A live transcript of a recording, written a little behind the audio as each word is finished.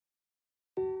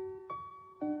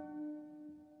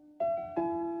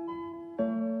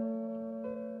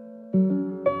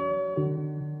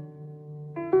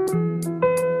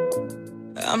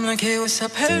I'm like, hey, what's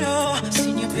up, hello.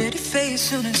 Seen your pretty face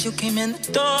soon as you came in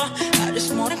the door. I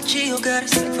just wanna chill, got a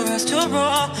sec for us to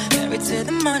roll. Married to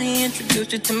the money,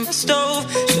 introduced her to my stove.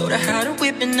 Showed her how to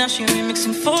whip and now she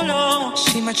remixing follow.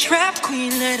 She my trap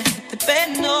queen, let her hit the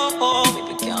bed, no. We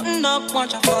been counting up,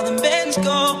 watch how far the bands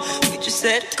go. We just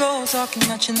let it go, talking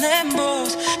matching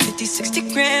Lambos. 50,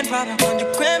 60 grand, probably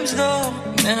 100 grams though.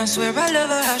 Man, I swear I love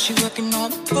her, how she working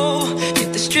on the pole.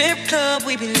 Hit the strip club,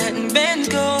 we be letting bands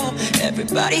go.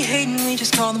 Everybody hating, we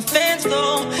just call them fans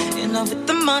though. In love with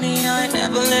the money, I ain't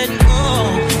never letting go.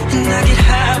 And I get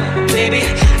high with me, baby.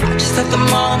 I just left the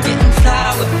mall, I'm getting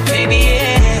fly with me, baby,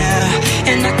 yeah.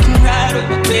 And I can ride with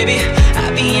me, baby. I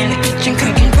be in the kitchen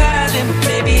cooking pies with me,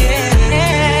 baby,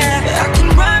 yeah. I can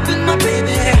ride with my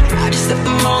baby. I just left the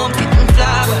mall, I'm getting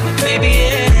fly with me, baby,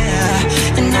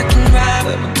 yeah. And I can ride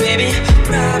with my baby.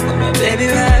 Ride with my baby,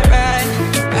 ride, ride.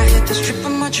 I hit the strip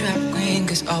on my trap queen,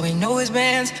 cause all we know is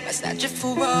bands. I snatch a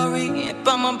Ferrari, and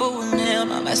buy my boo a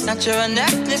nail. I might snatch her a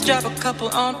necklace, drop a couple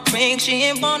on a ring. She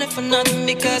ain't want it for nothing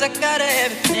because I got her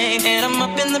everything. And I'm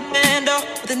up in the bando,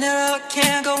 with an arrow I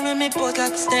can't go. Remy boys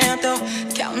got the stamp though,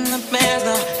 counting the bands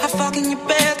though. How far can your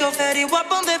bands go? Fatty Wap,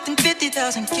 I'm lifting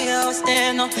 50,000 kilos,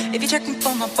 stand on. If you checking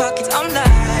for my pockets, I'm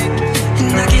like,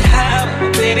 and I get high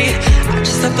with my baby. I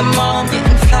just left the mall, I'm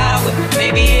getting fly with my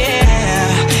baby,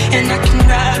 yeah. And I can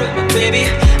ride with my baby.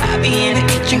 I be in the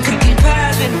kitchen cooking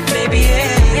pies with my baby,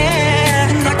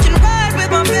 yeah. And I can ride with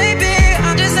my baby.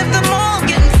 I just left the mall, I'm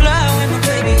getting fly with my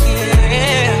baby,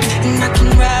 yeah. And I can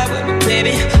ride with my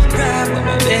baby. Ride with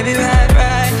my baby, ride,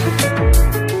 ride.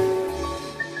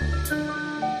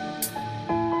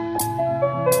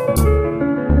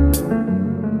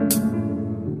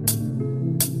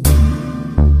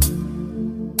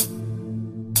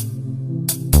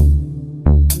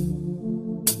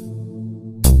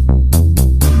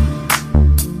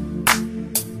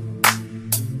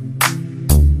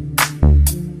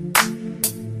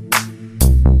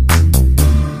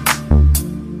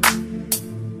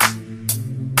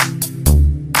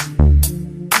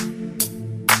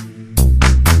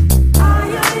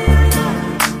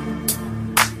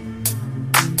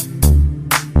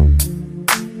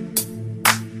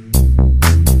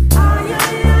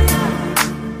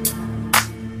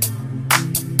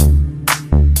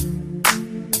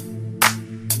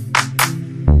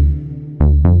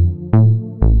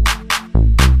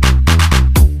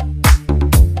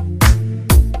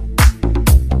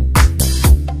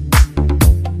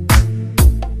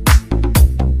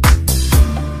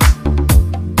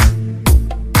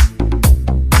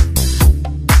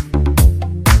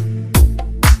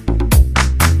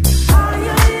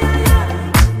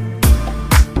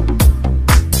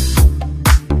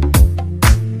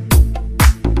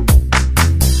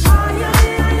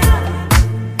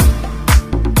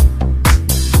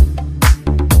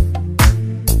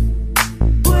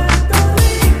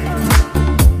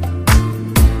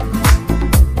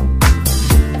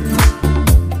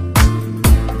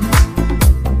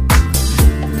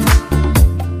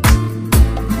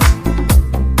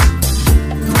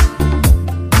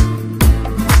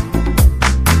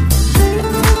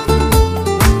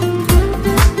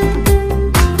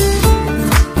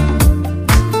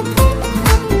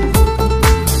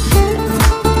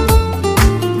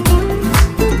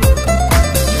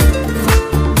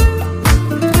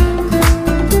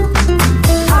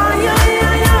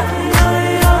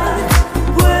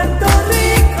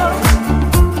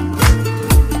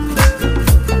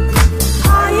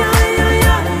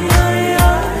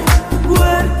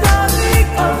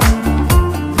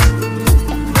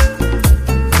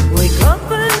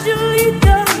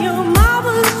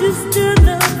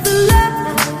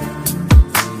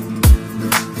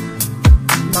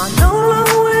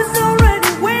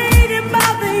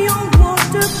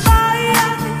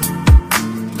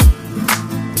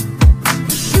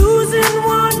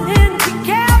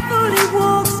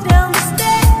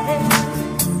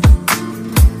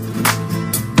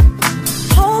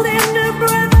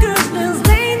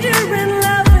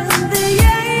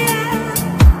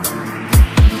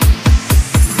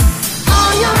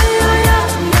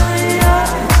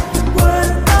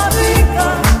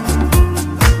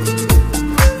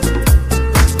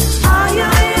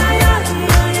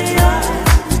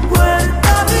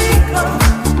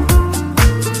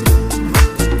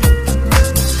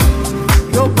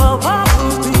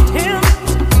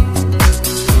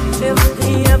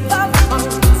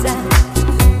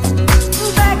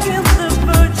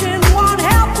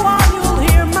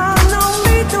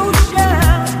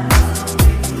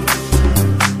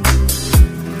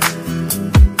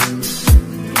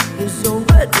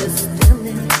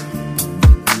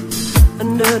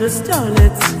 under the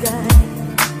starlit sky.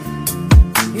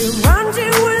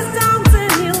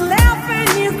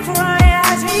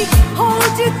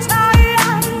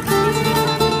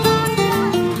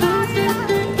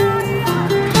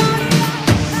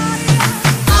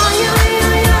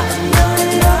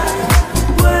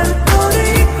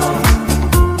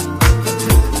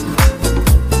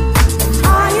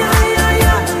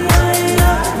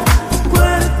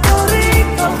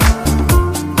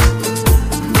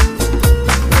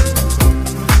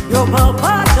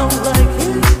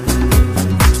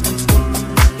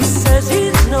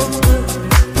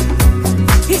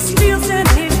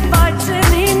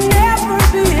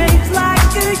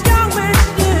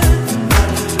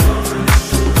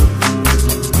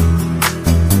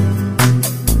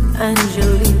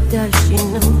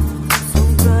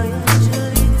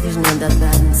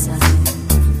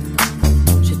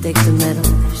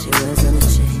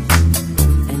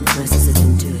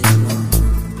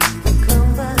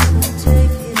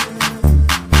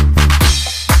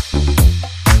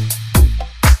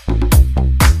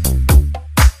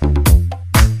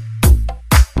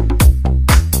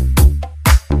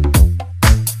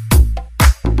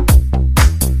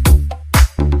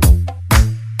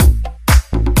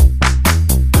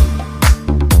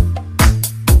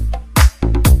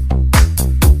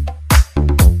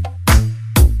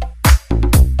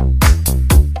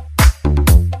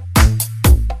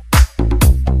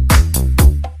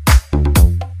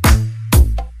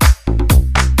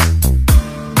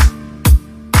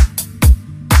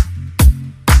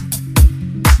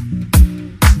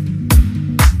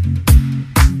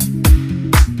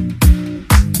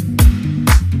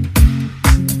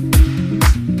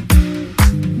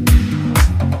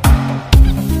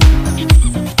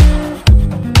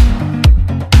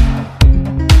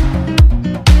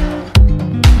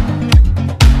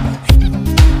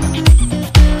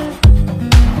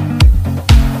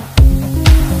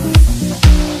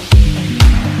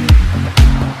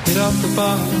 up the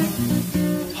bar.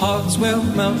 Hearts will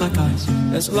melt like ice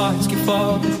as lights keep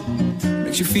falling.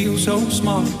 Makes you feel so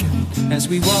small again as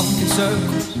we walk in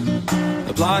circles.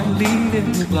 A blind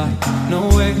leading the blind, no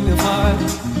way of hiding.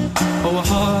 Oh, our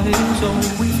heart is all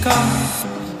we've got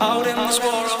out in this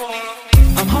war of need.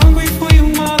 I'm hungry for you,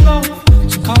 my love,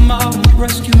 so come out and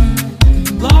rescue me.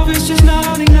 Love is just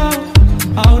not enough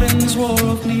out in this war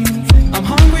of need. I'm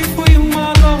hungry for you,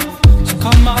 my love, so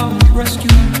come out and rescue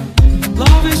me.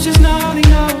 Love is just not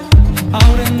enough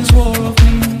out in this war of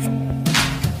need.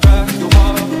 Drag your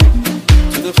heart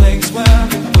to the place where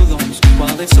it belongs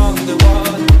while it's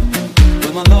underwater,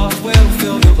 where my love will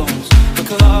fill your lungs. The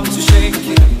clouds are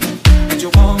shaking and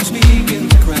your palms begin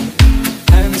to crack.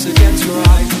 Hands against your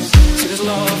eyes, see this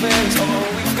love is all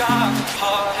we've got.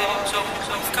 Heart is all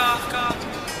we've got.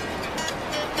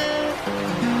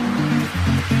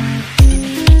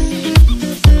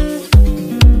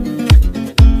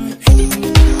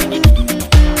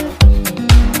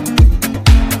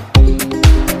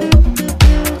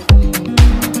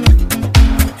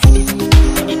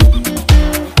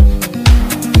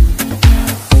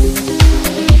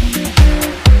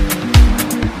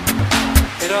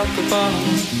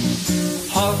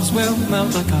 Hearts will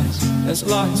melt like ice as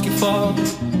lights keep falling.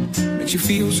 Makes you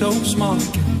feel so small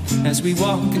again as we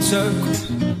walk in circles.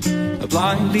 A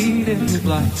blind leading the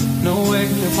blind, no way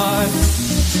of hiding.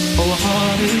 Oh, our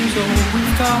heart is all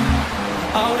we've got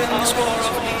out in this war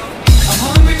of need. I'm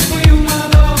hungry for you, my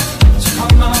love, so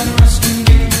come out and rescue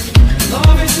me.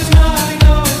 Love is just not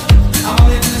enough out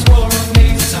in this war of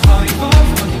need. It's a high bar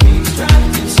for me,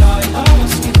 trapped inside our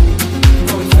skin.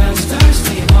 Going faster,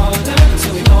 staying harder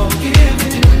until we all give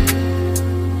in.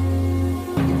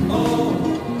 Oh,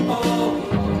 oh,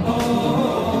 oh,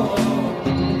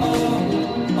 oh, oh, oh,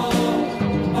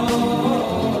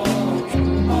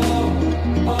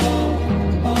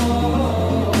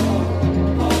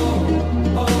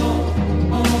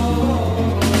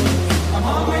 I'm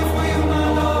hungry for you, my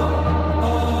love.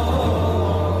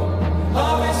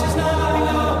 Love is just not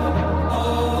enough.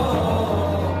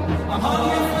 I'm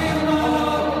hungry for you, my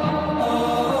love.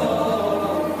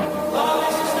 Love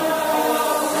is just not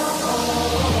enough.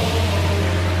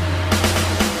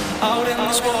 Out in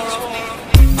this war of need.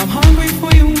 I'm hungry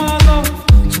for you, my love,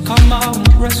 so come out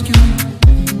and rescue me.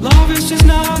 Love is just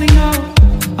not enough.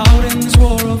 Out in this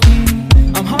war of need.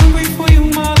 I'm hungry for you,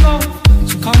 my love,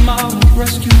 so come out and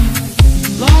rescue me.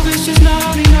 Love is just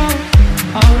not enough.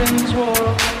 Out in this war of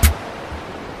need.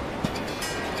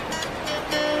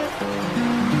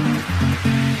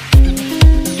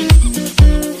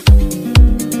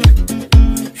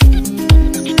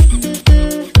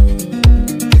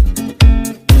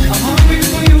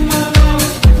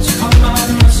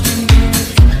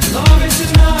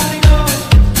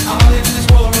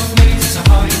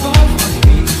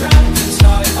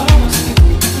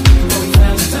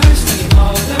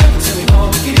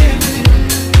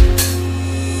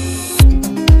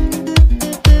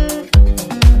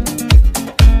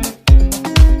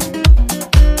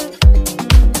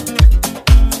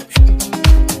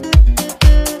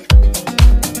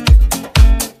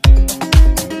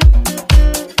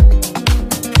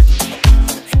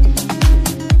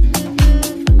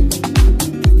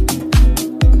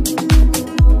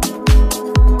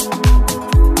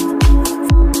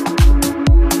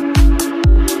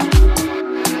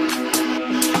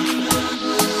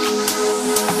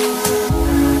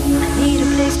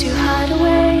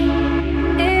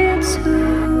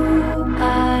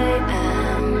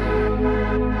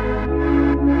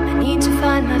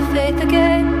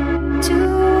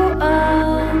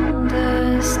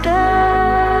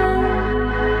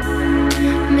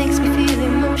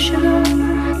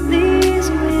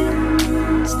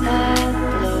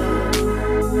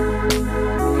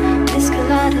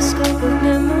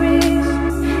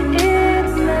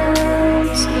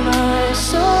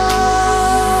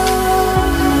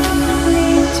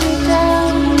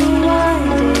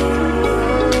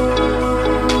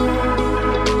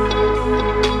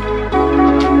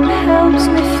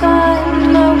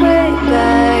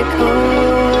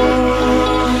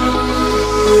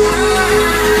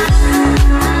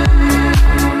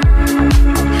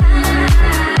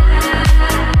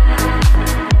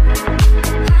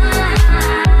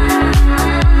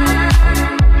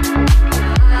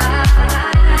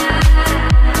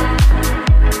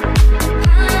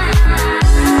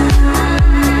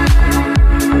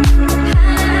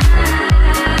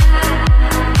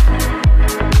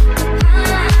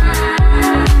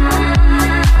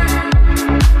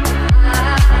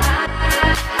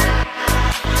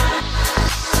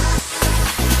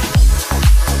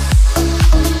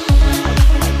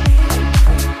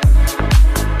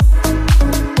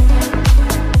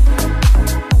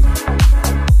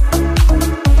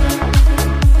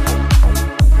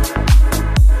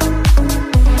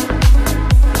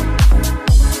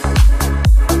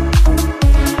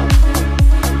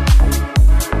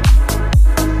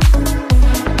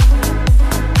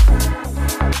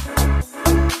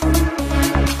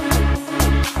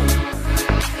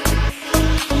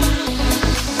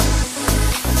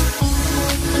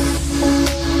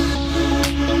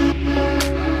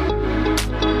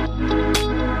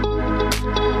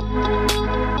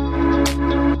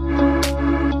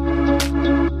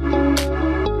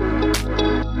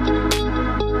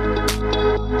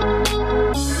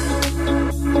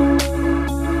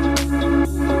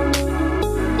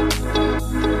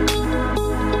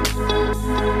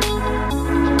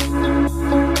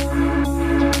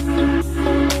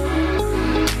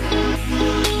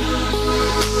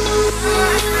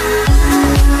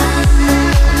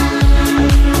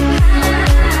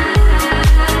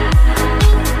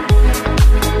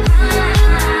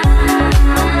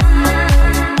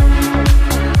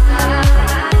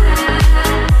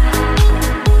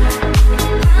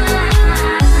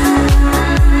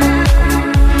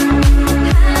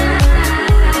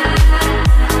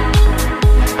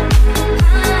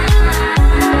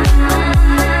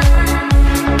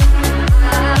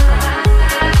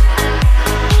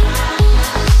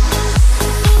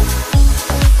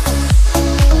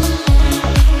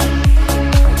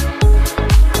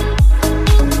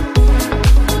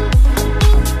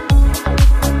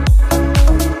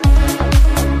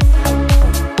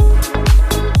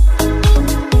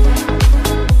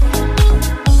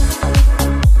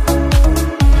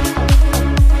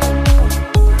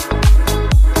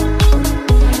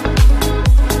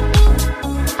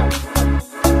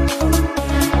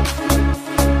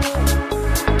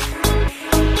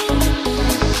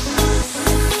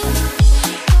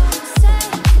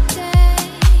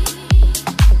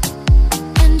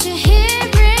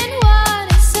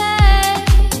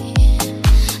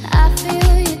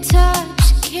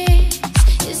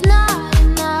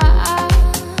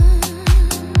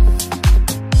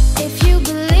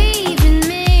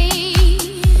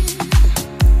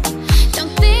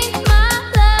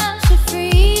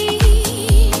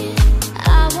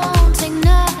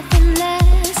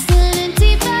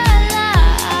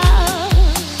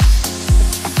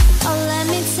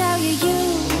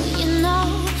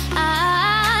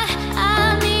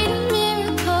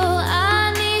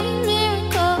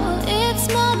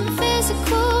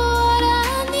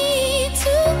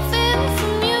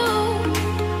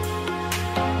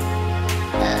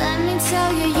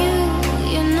 tell you,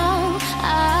 you know,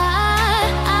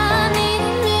 I need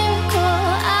a miracle.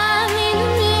 I need a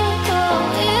miracle.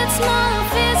 It's more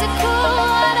physical.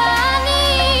 What I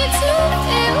need to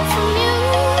feel from you.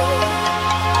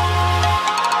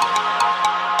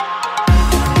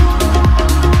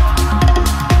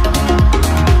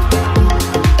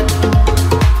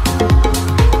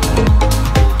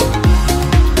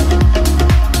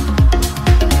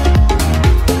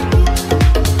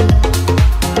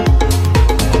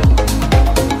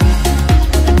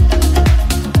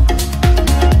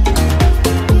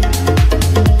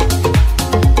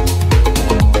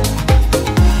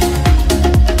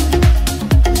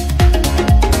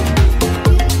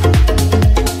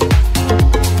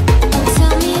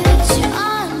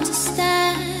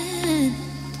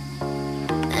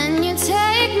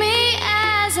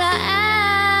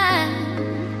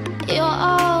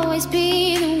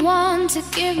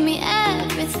 Give me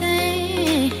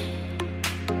everything.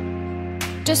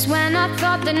 Just when I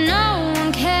thought that no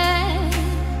one cared,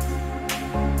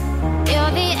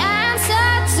 you're the answer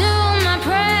to my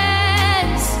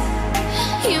prayers.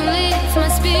 You lift my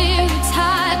spirits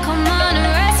high. Come on and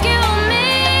rescue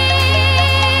me.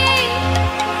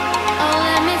 Oh,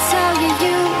 let me tell you,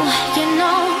 you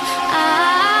know,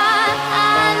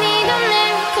 I need a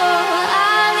miracle.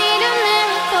 I need a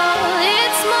miracle.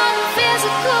 It's more than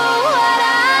physical.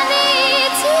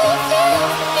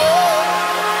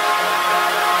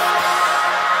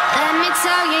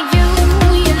 Tell you,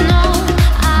 you know,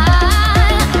 I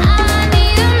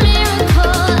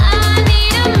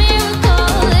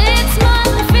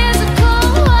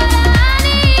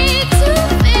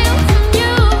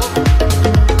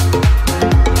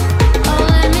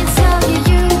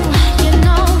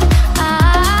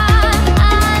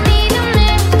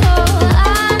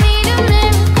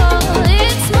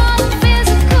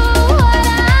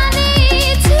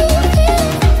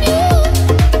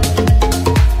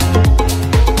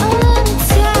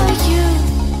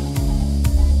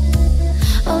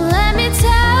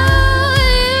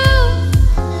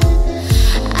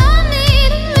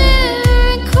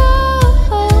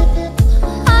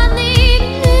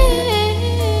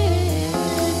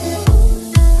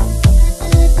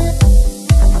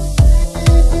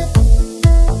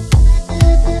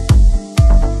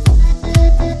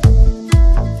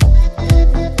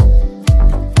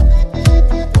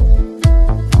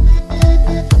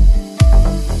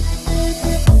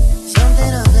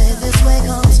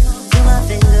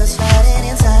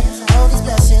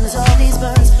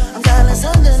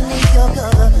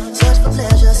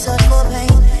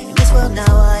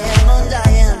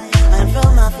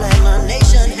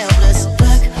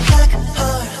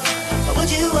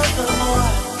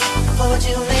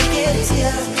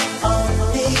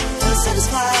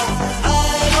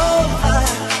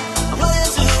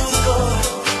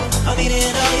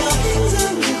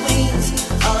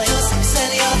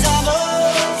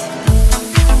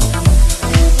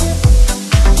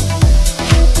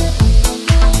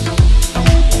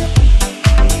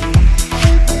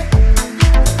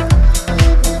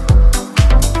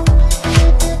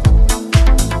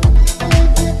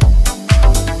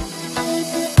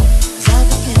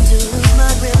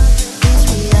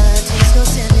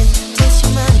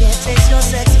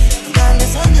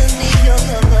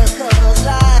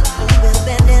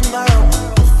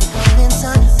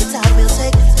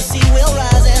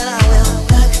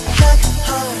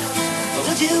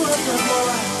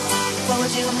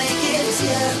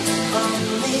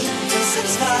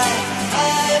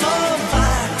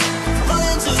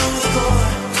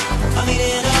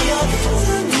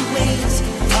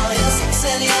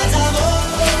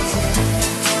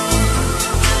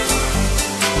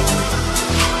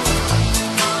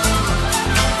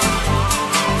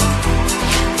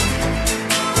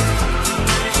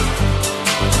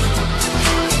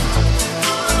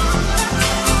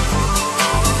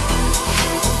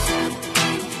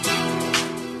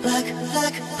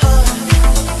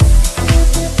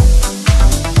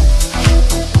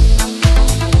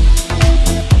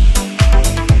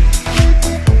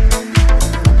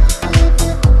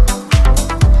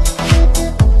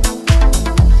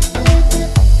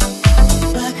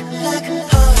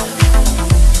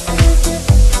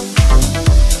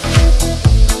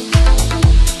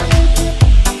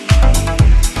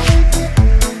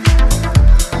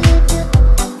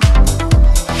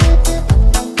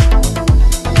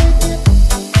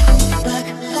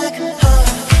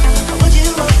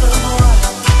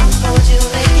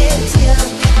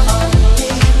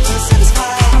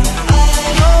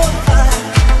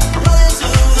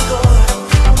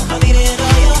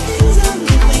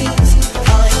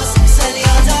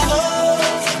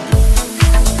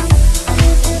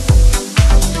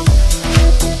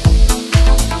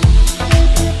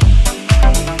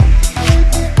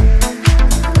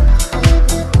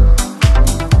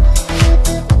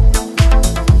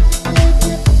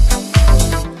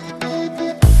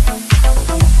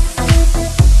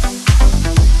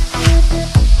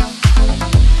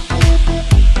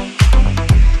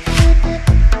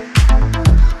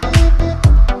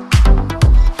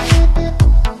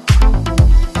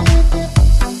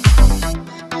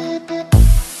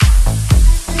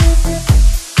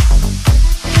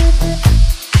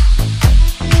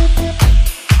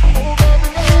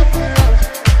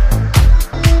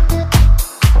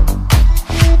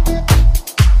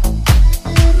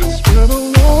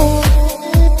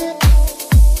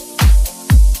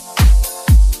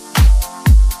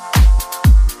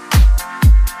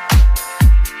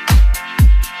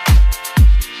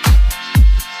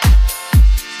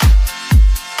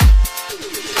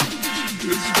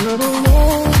been a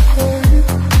long day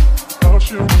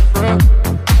without you, my friend,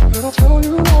 and I'll tell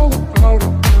you all about it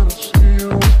when I see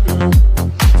you again.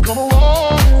 We've come a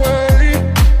long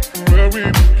way from where we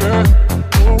began.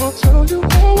 Oh, I'll tell you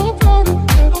all about it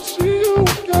when I see you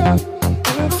again.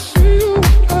 When I see you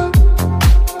again.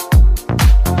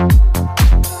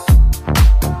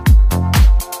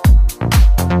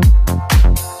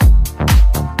 It's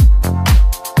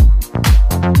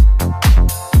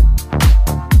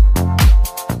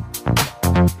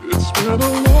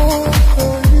been a long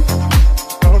day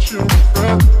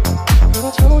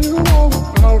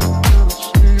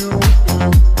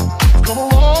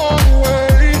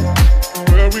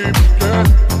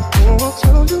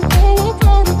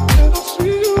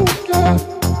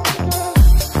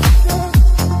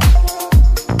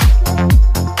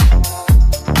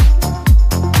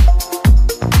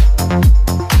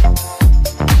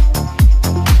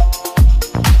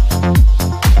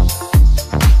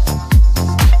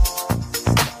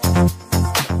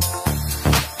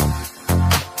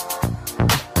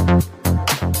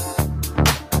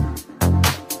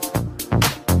you,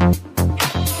 my friend,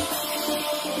 and I'll tell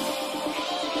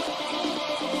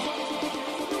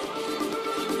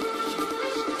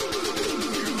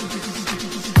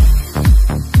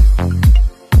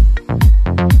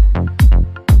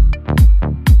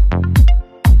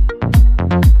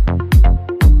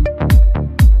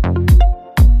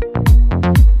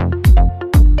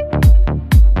all about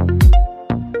it when I see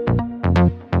you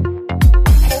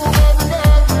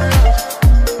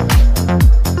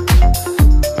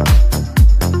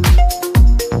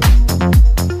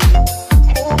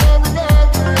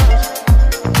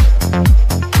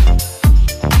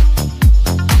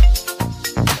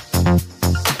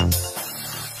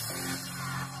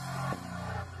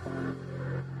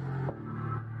We've come a long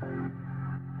way from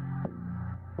where we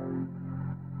began. Oh,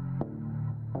 I'll tell you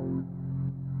all about it when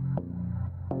I see you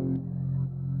again.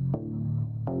 It's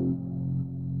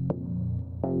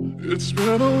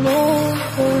been a long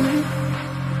day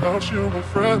without you, my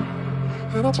friend,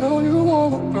 and I'll tell you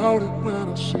all about it when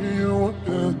I see you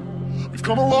again. We've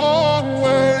come a long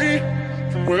way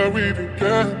from where we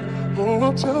began. Oh,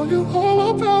 I'll tell you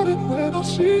all about it when I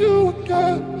see you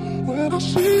again. When I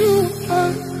see you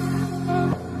again.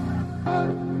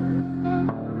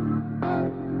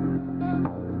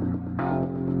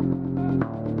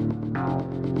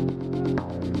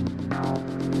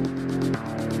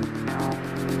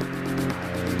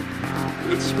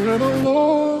 It's been a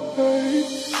long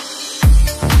day.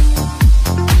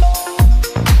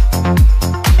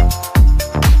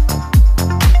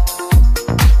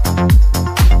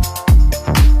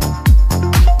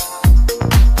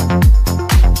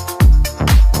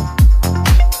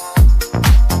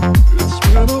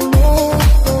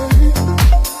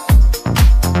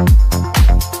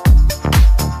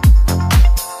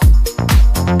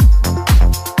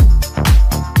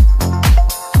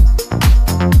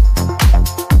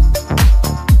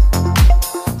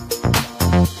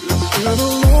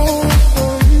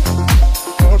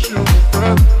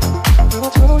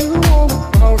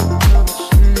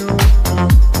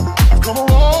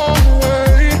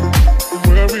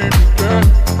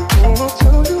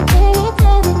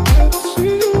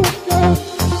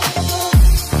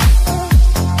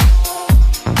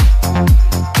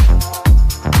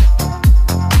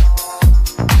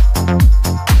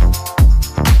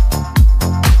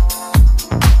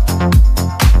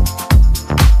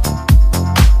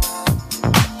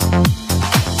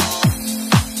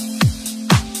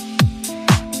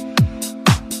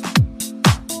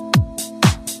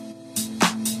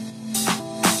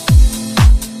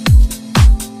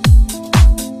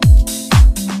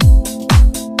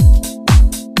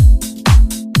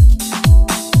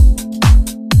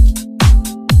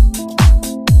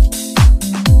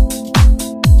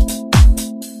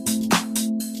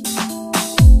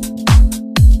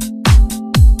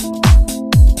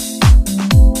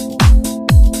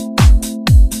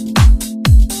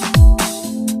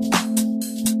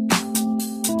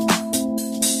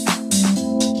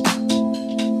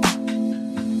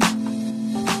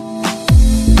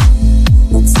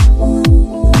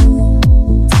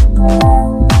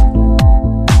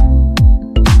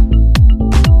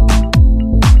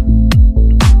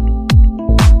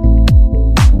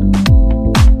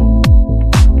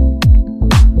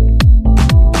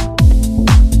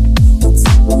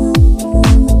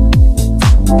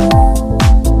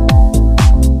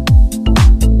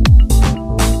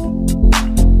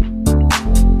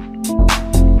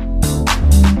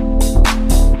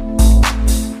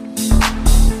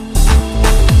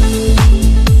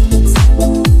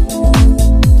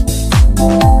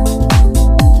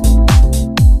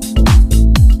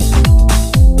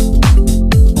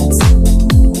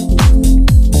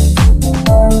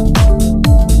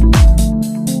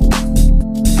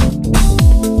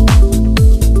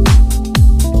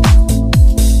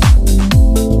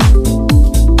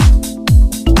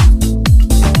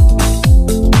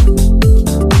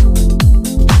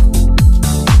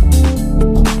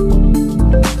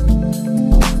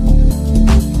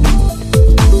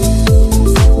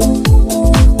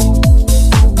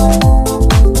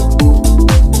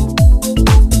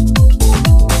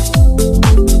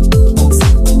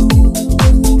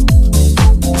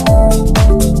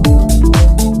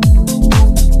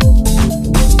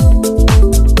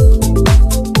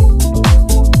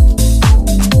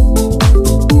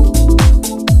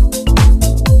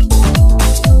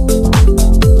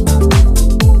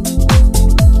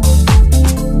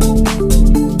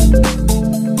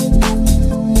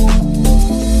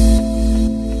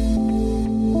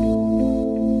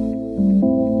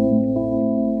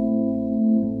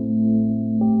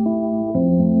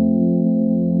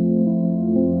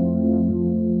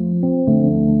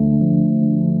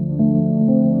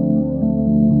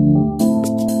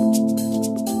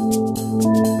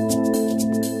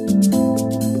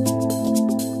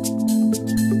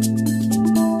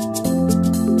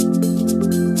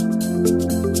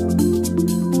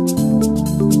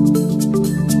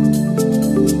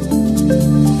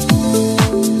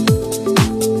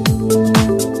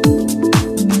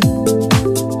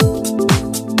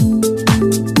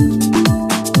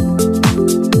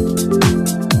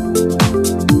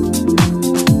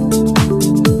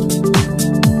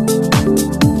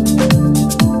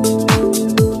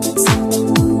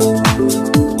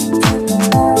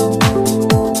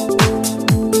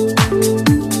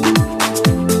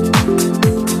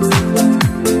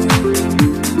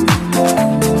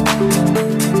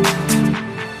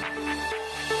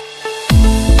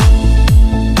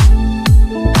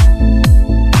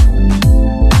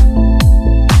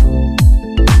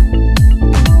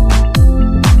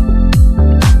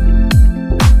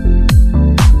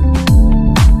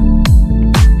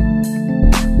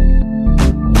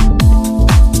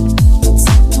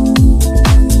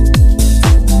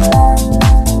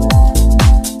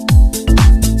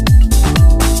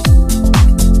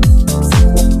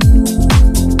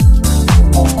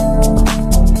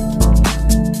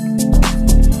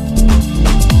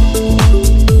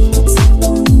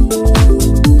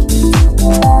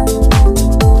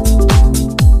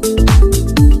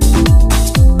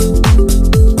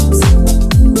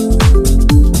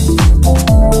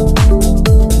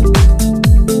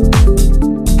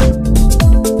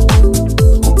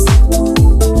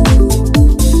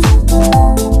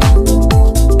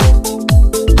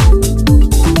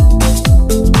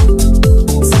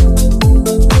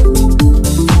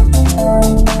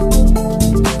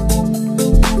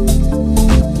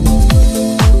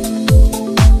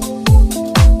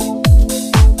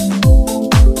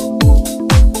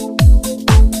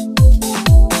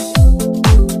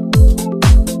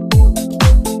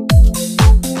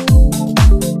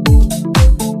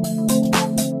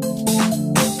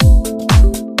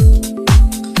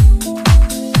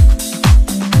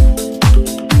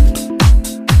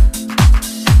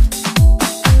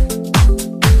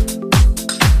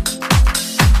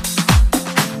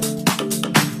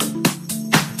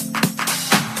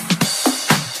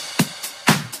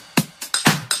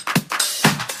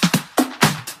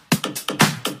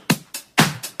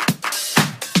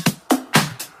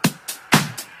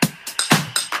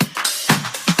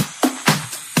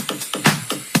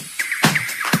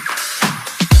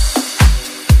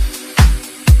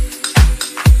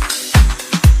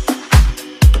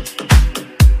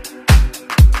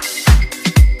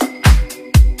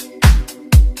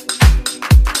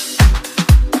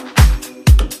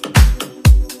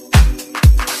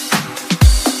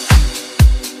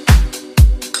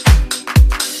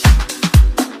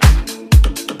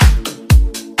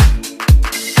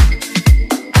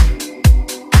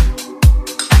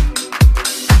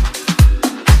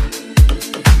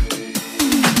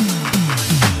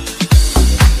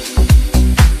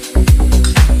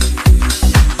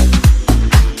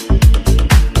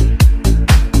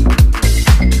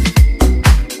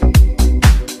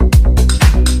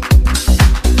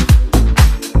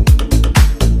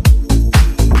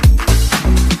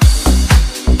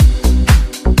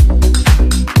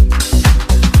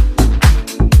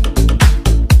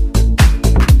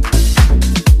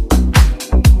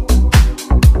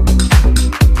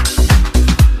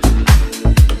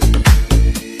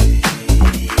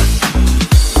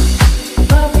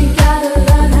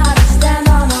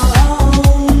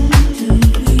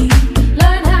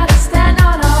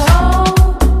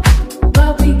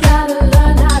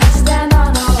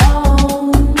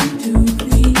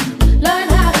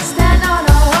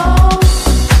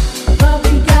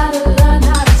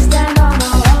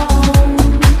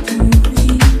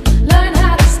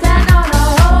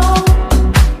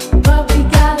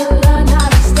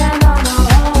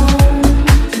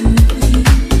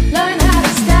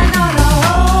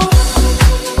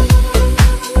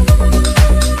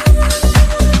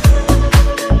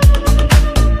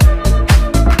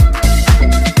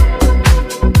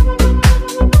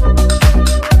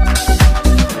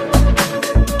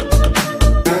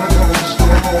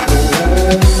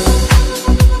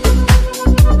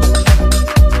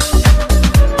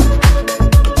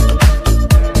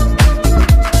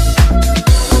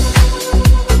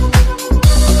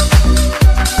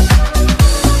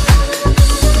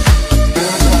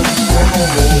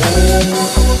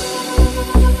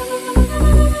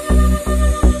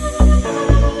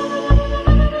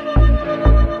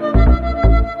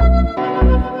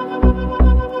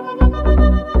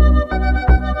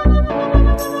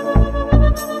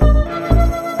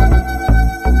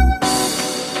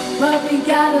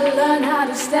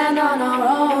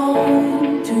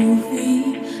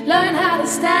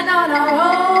 stand on our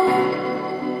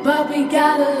own, but we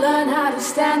gotta learn how to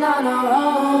stand on our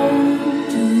own.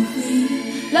 Do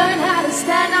we learn how to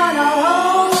stand on our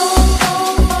own?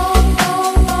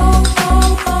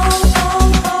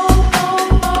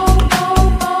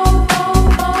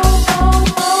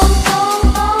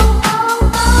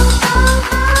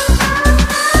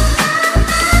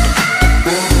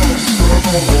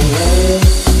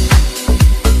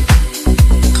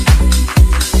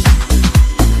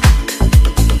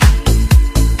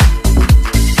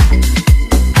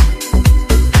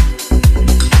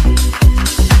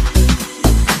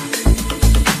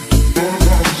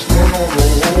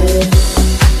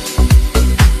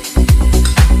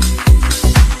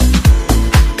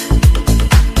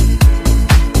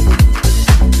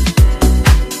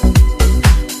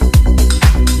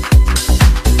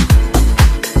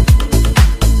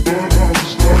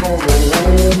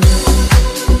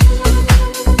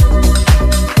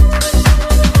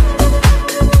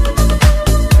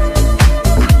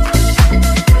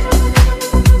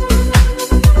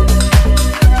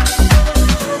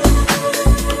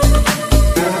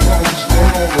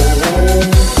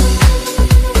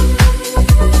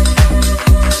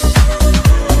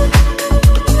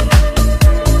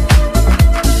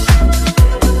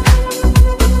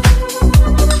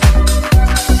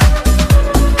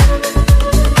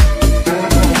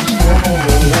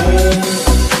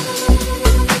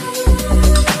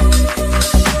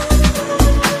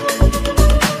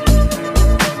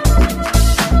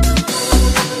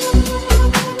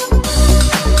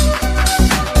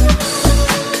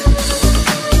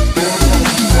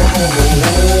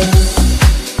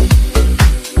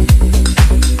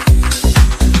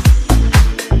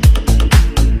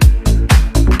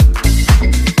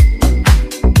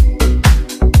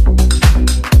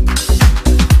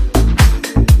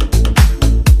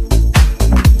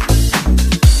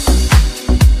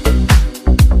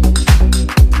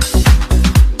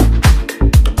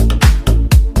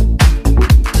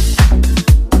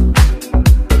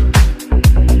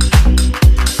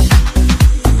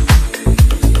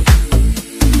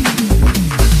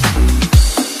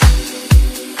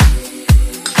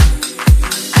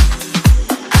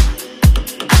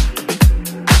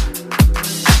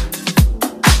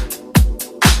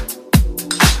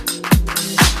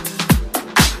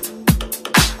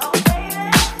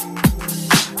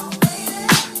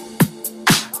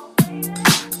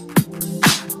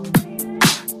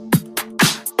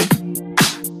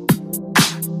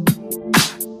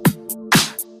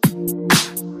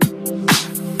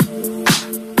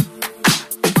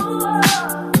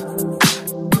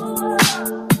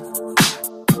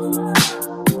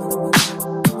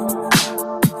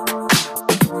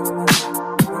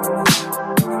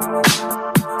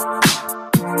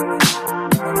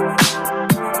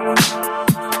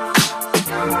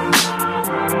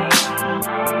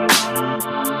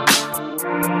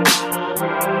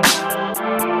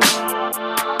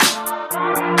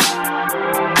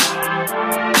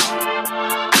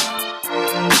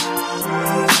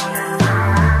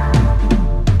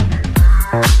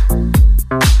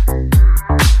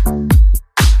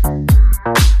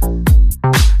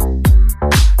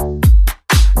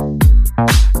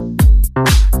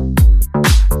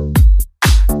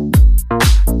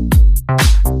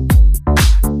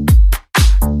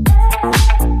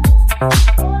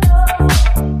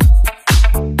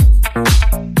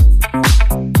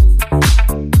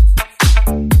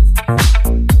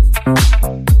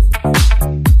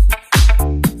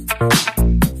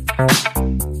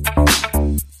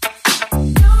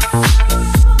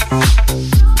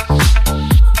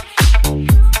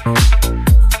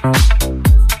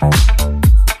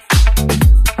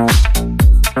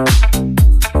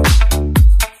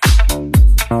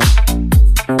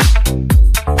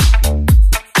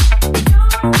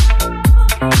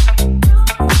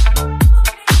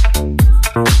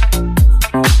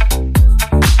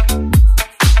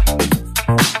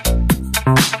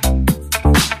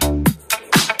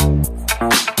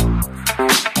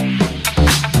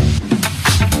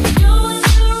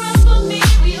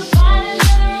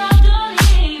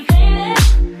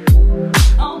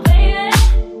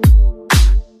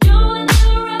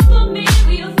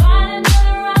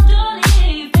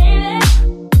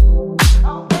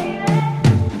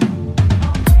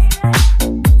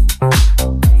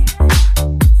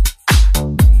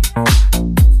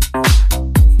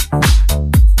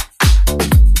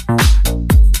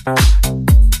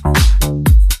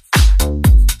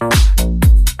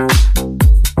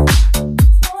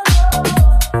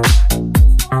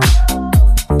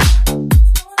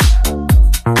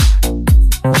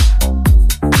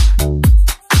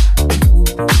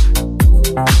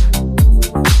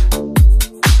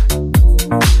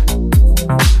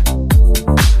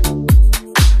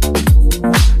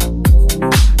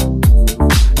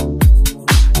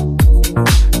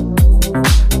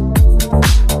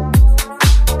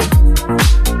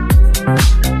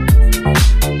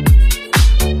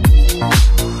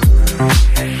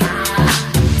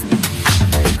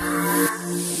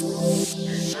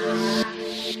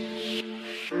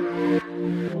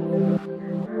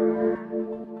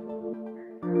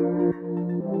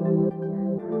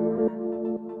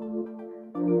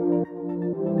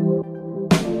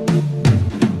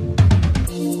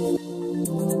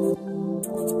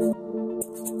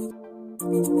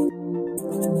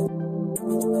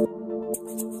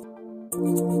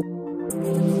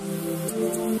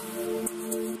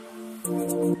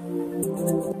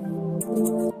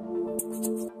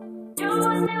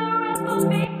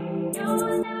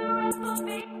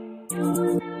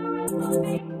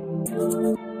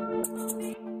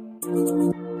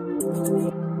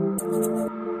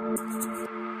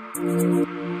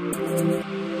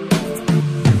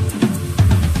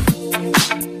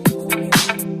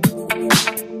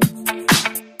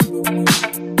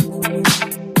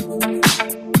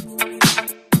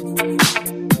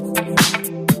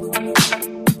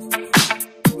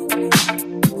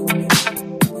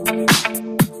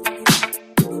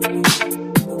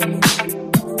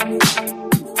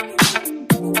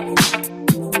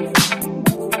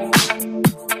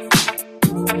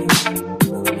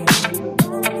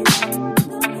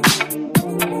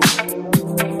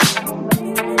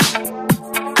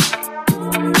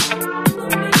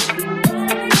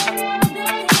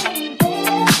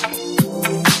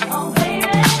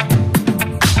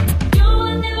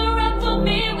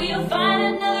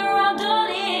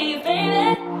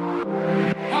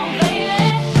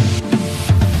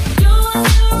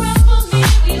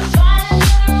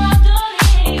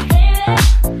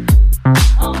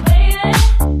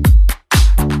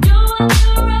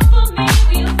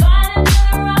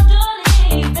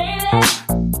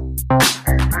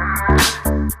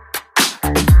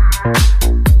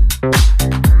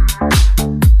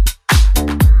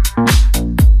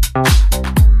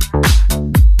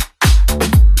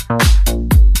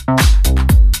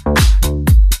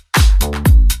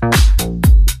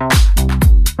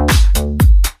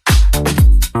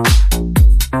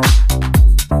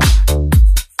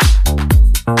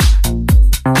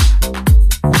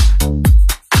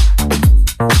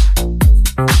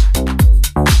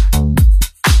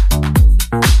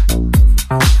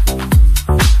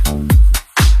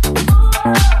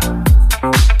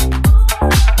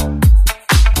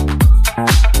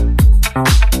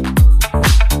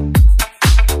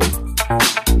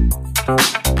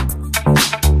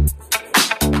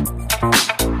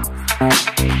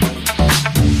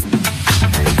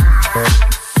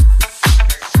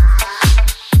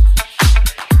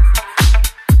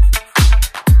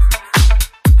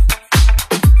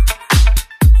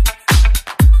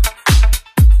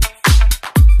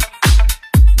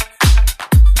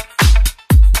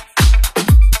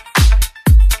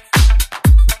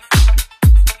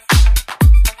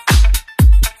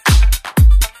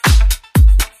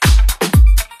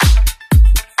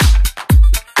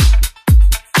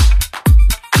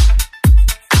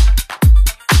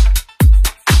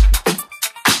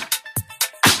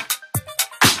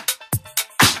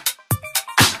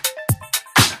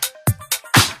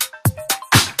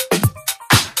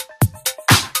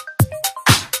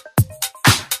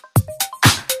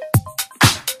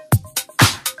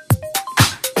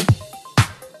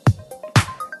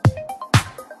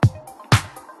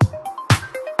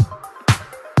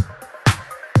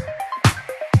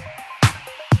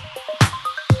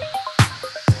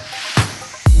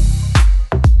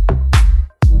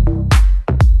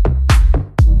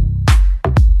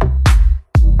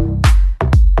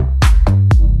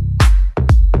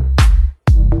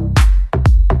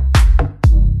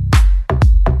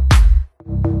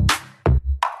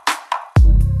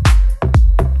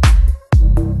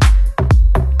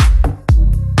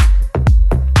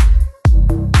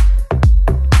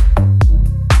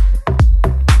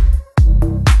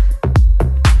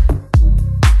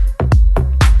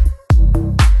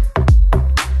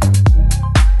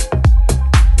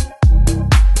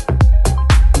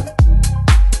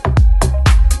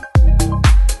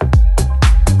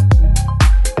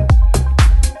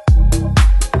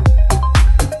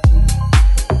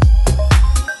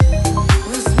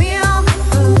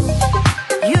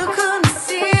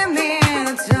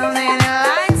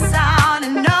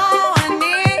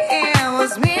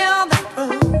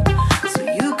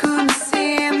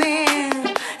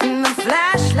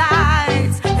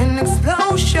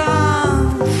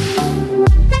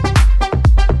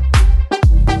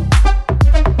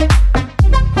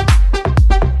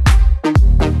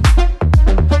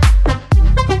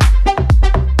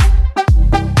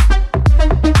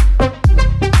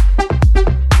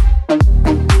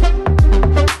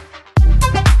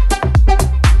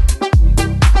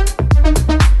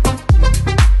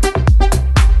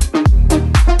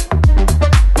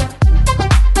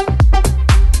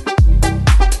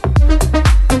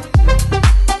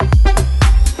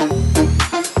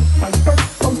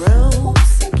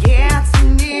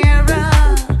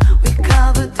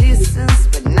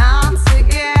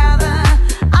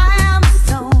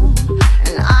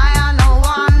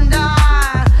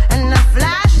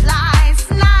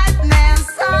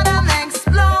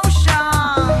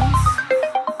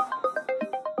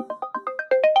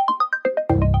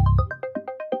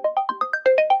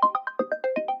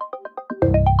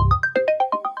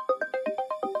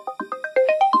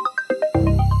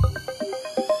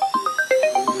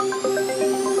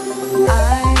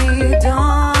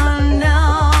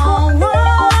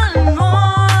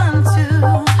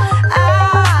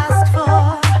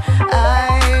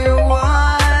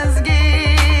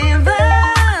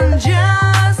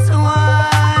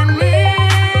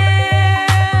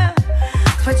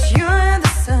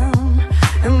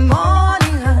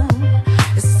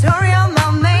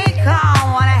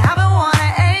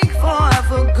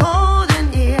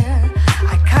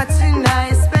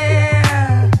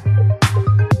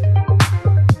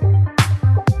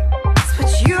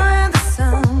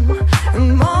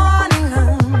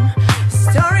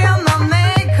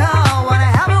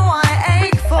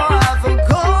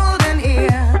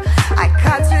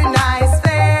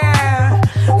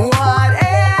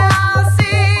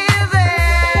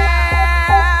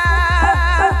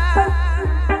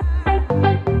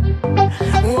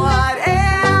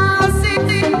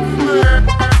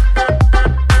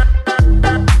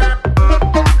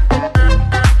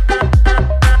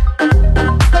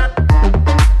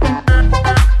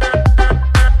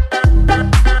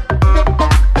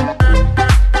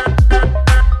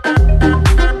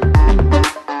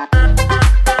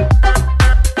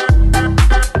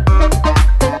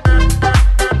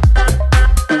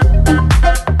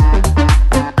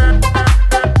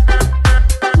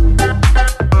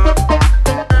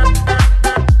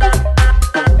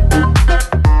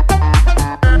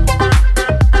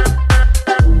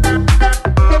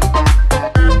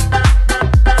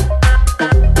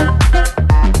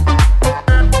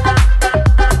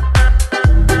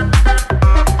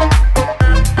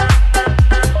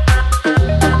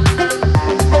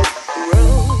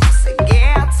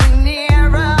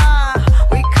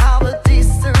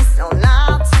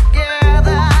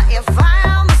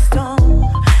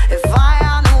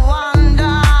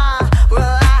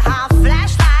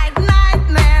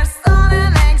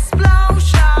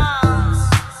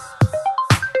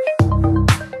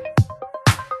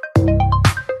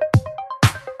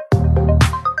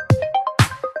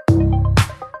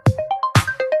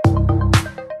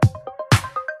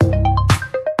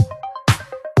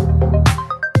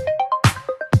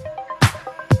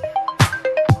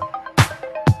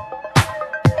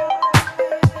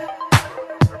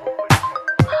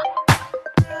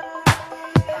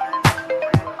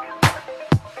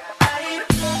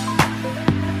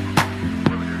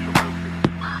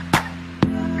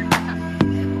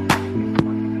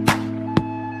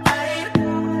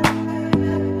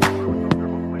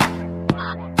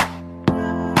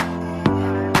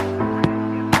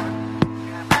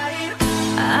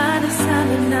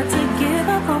 decided not to give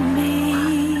up on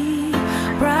me.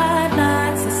 Bright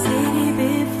lights, the city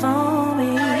before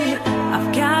me. I've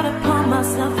gotta pour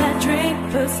myself that drink,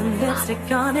 put some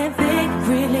lipstick on it, big,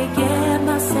 really get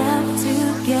myself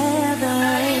together.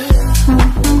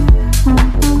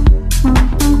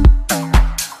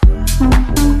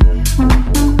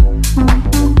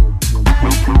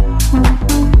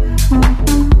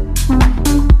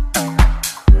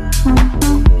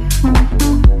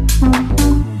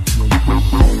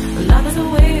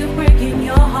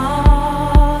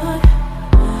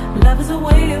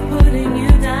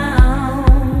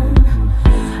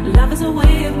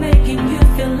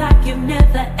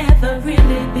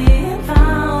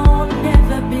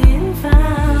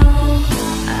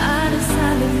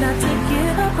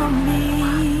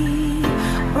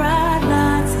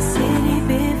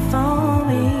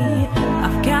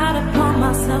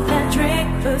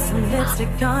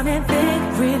 Lipstick on it, big,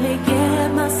 really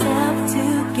get myself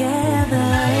together.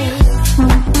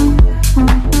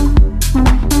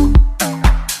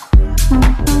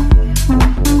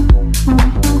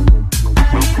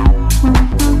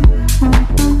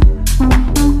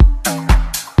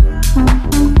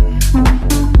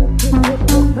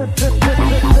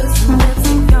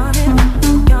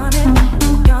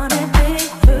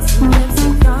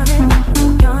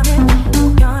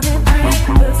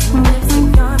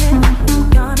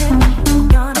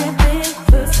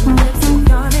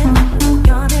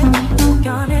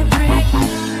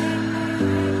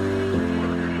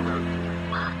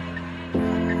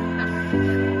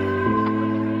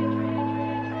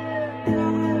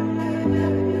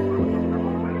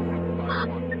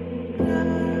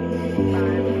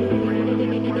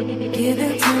 Give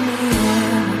it to me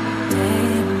every day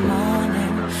in the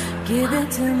morning. Give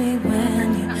it to me when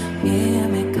you hear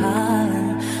me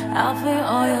calling out for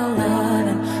all your love.